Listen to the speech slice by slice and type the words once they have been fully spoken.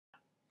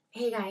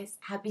Hey guys,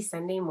 happy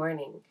Sunday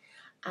morning.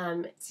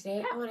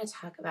 Today I want to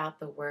talk about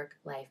the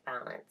work-life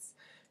balance.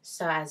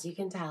 So as you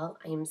can tell,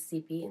 I am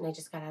sleepy and I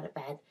just got out of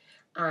bed.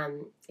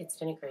 It's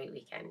been a great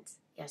weekend.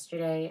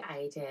 Yesterday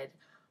I did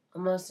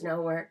almost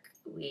no work.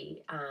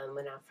 We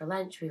went out for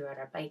lunch. We rode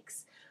our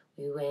bikes.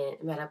 We went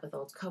and met up with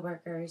old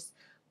coworkers.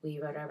 We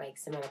rode our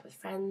bikes and met up with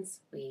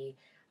friends. We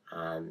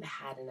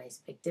had a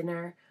nice big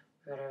dinner.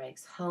 We rode our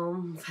bikes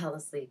home, fell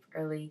asleep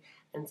early,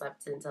 and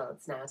slept until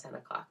it's now 10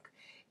 o'clock,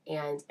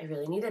 and I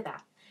really needed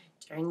that.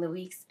 During the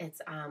weeks,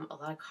 it's a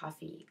lot of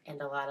coffee and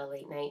a lot of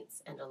late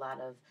nights and a lot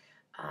of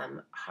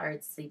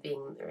hard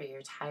sleeping where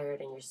you're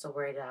tired and you're still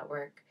worried about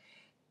work.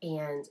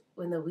 And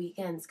when the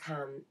weekends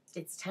come,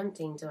 it's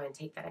tempting to want to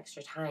take that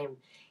extra time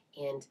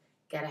and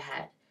get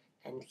ahead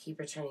and keep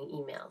returning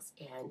emails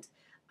and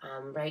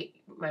write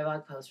my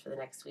blog post for the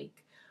next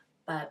week.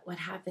 But what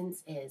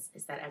happens is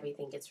that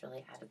everything gets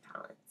really out of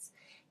balance.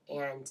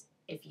 And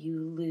if you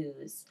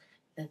lose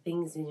the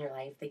things in your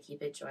life that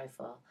keep it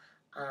joyful,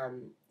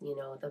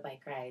 the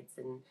bike rides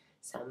and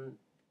some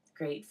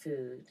great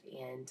food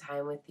and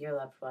time with your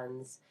loved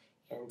ones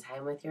and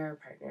time with your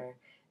partner,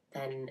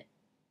 then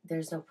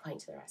there's no point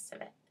to the rest of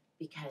it,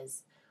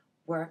 because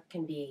work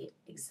can be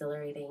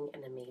exhilarating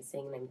and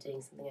amazing, and I'm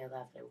doing something I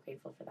love and I'm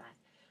grateful for that.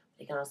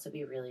 But it can also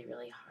be really,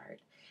 really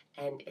hard.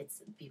 And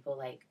it's people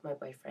like my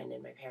boyfriend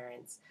and my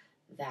parents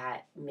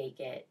that make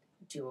it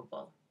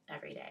doable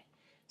every day.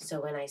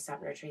 So when I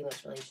stop nurturing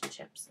those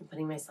relationships, I'm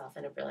putting myself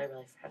in a really,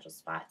 really fragile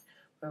spot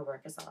where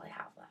work is all I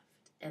have left.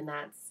 And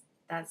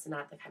that's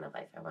not the kind of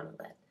life I want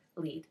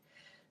to lead.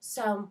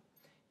 So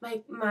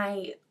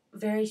my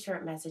very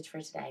short message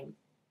for today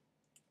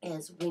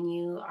is, when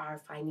you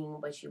are finding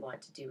what you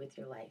want to do with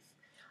your life,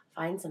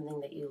 find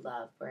something that you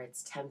love where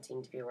it's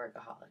tempting to be a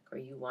workaholic,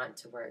 where you want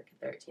to work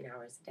 13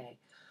 hours a day,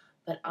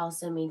 but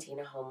also maintain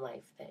a home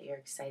life that you're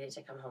excited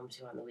to come home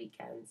to on the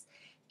weekends,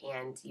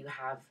 and you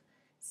have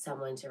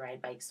someone to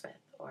ride bikes with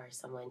or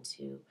someone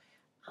to,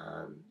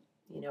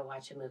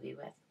 watch a movie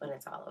with when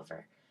it's all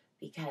over.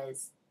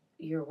 Because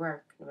your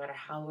work, no matter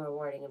how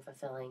rewarding and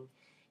fulfilling,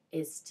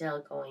 is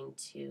still going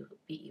to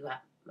beat you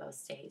up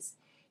most days.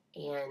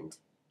 And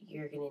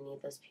you're going to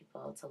need those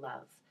people to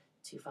love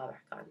to fall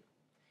back on.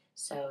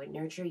 So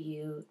nurture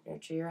you,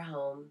 nurture your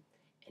home,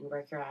 and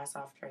work your ass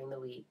off during the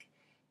week.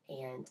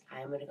 And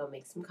I'm going to go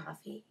make some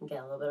coffee and get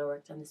a little bit of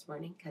work done this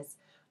morning, because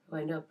we're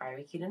going to a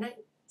barbecue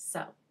tonight.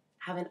 So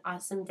have an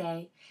awesome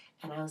day,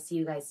 and I will see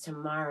you guys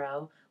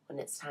tomorrow when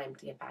it's time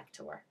to get back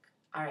to work.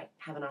 All right,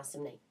 have an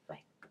awesome night.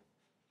 Bye.